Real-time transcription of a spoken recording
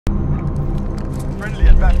Friendly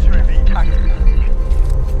advanced UAV active.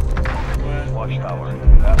 Watchtower.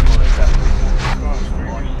 Passport accepted.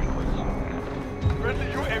 Launch sequence. Friendly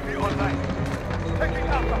UAV online. Taking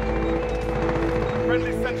Alpha.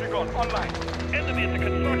 Friendly sentry gun online. Enemy at the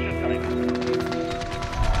construction site.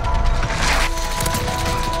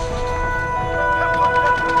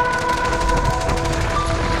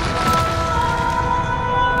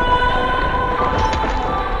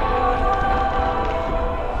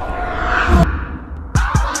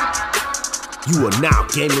 You are now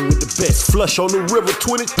gaming with the best. Flush on the river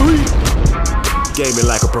 23. Gaming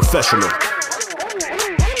like a professional.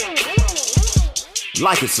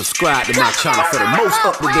 Like and subscribe to my channel for the most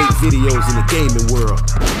up-to-date videos in the gaming world.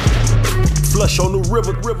 Flush on the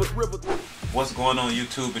river. What's going on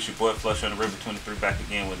YouTube? It's your boy Flush on the River 23 back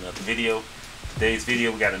again with another video. Today's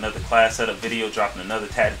video we got another class setup video, dropping another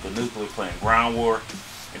Tactical Nuke. We're playing Ground War.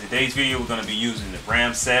 In today's video we're going to be using the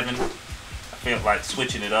Ram 7. I feel like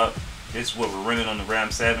switching it up. This is what we're running on the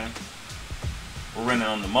Ram 7. We're running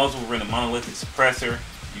on the muzzle, we're running monolithic suppressor.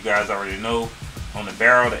 You guys already know. On the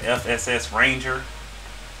barrel, the FSS Ranger.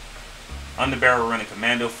 Underbarrel, we're running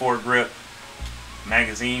Commando foregrip.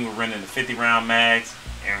 Magazine, we're running the 50 round mags.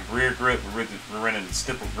 And rear grip, we're running the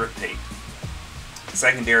stipple grip tape.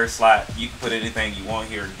 Secondary slot, you can put anything you want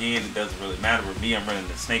here. Again, it doesn't really matter. With me, I'm running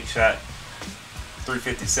the Snake Shot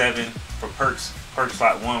 357. For perks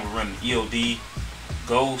slot 1, we're running EOD,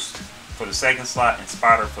 Ghost for the second slot, and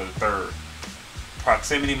Spotter for the third.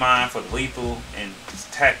 Proximity mine for the lethal, and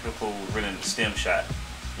tactical, we're running the stem shot.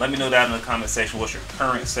 Let me know down in the comment section what's your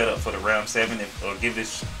current setup for the Ram 7, or give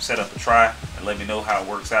this setup a try and let me know how it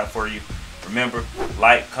works out for you. Remember,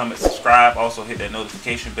 like, comment, subscribe. Also hit that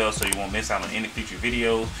notification bell so you won't miss out on any future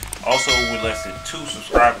videos. Also, we're less than 2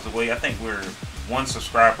 subscribers away. I think we're 1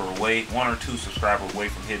 subscriber away, 1 or 2 subscribers away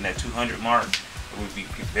from hitting that 200 mark. It would be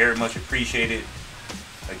very much appreciated.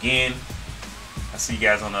 Again, I'll see you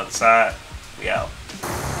guys on the other side. We out.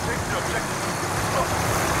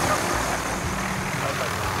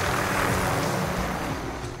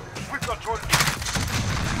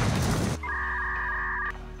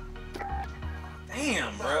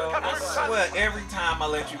 Damn, bro. I swear every time I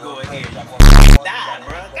let you go ahead, you gonna die,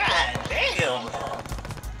 bro. God damn.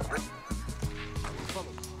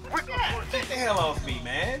 God, get the hell off me,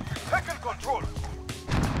 man. Taking control.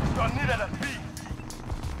 You're needed at B.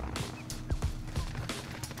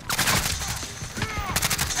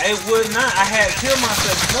 It would not. I had killed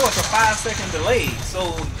myself more. It's a 5-second delay,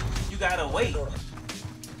 so you gotta wait.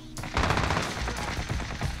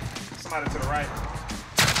 Somebody to the right.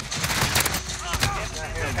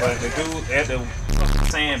 But the dude at the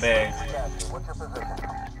sandbag. What's your position?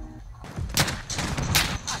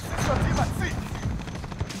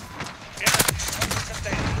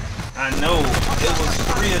 I know. It was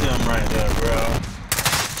 3 of them right there, bro.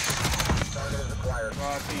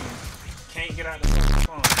 Raw team. Can't get out the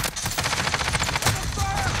phone.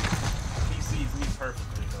 He sees me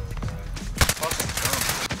perfectly though, bro. Fucking dumb.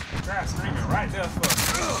 Guy screaming right there for me.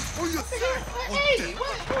 Hey,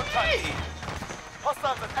 what? Hey!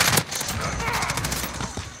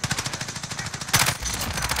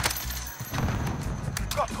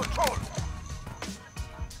 Got control.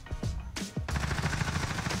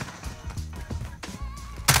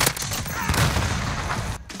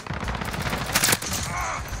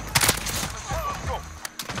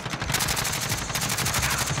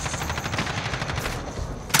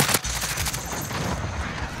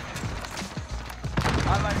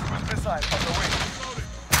 Allied cruise missile on the way.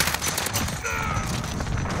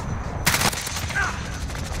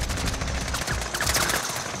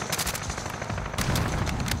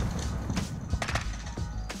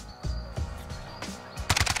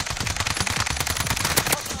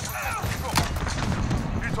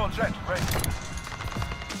 Jet, ready.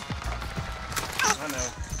 I know.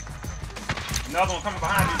 Another one coming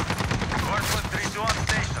behind you. Corpus 3-2 on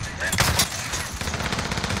station.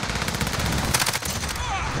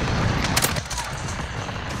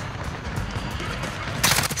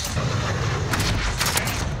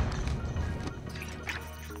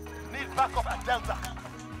 Need backup at Delta.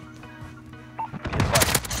 Be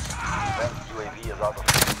advised. Advanced UAV is out of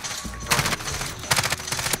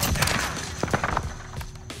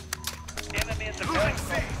Losing C.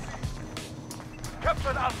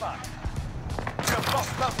 Captured Alpha. We have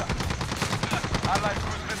lost Delta. Allied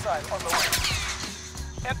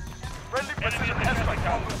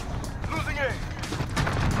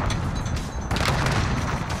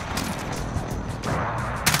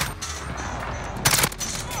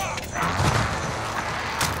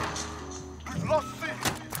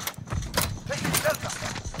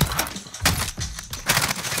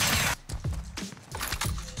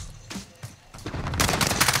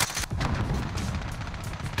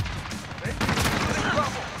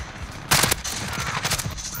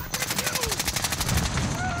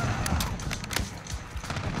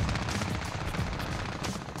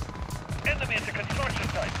Enemy at the construction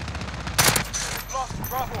site. Lost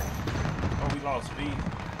Bravo. Oh, we lost B.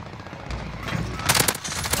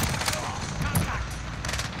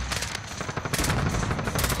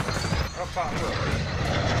 Up top, look.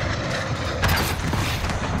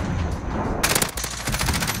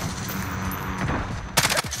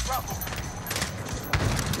 Bravo.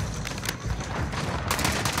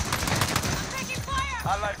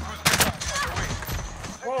 Allied cruise missile on the way.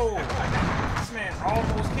 Whoa! This man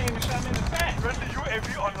almost came and shot me in the back. Friendly UAV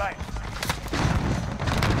online.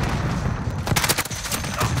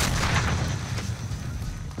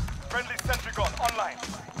 Friendly sentry gun online.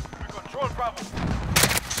 We control Bravo.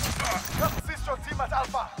 Come assist your team at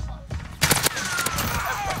Alpha.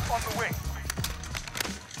 Alpha on the way.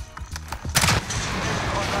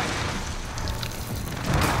 UAV online.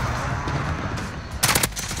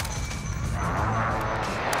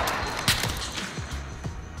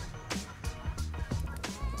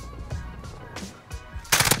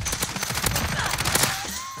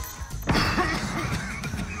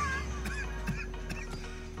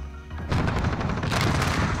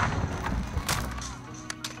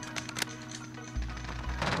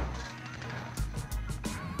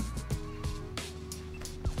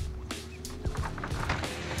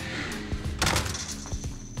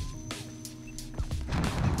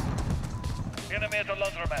 Enemy at the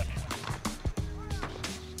laundromat.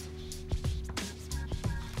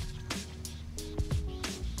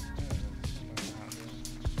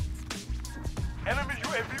 Enemy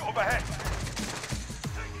UAV overhead.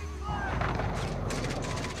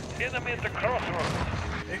 Enemy at the crossroads.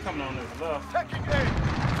 They coming on this left. Taking A.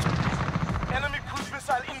 Enemy cruise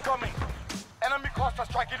missile incoming. Enemy cluster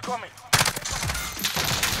strike incoming.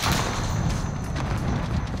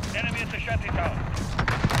 Enemy at the shanty town.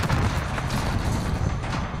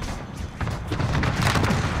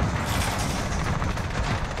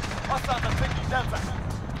 Hostiles are taking Delta.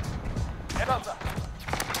 Delta.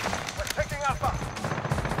 We're taking Alpha.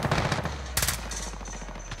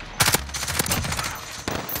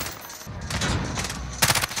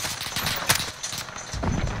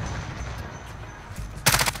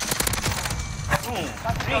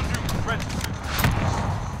 Tactictal Nuke ready.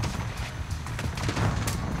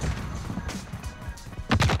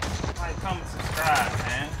 Like, come and subscribe,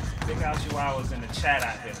 man. Pick out you hours in the chat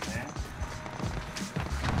out here, man.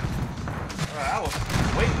 Bro, I was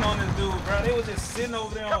waiting on this dude, bro. They was just sitting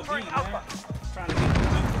over there on D, man. Trying to get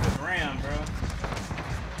this ram, bro.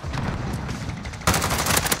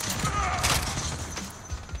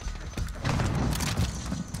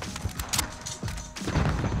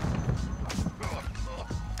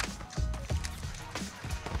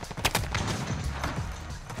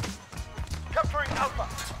 Capturing Alpha.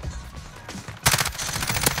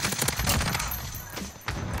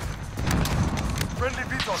 Friendly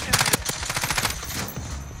VTOL in the air.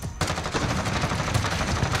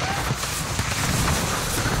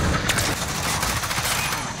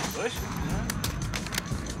 Push it, man.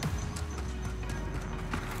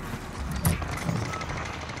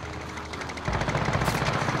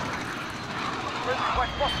 Friendly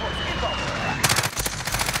white phosphorus inbound.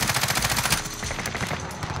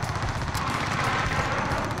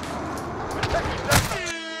 We're taking Delta.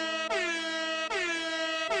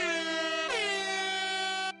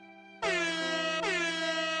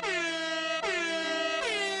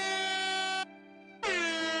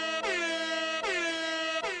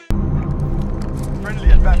 Friendly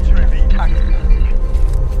advanced UAV active.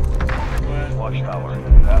 Watchtower.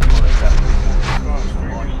 Password accepted.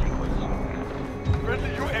 Launch sequence.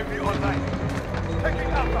 Friendly UAV online. Taking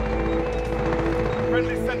Alpha.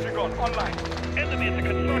 Friendly sentry gun online. Enemy at the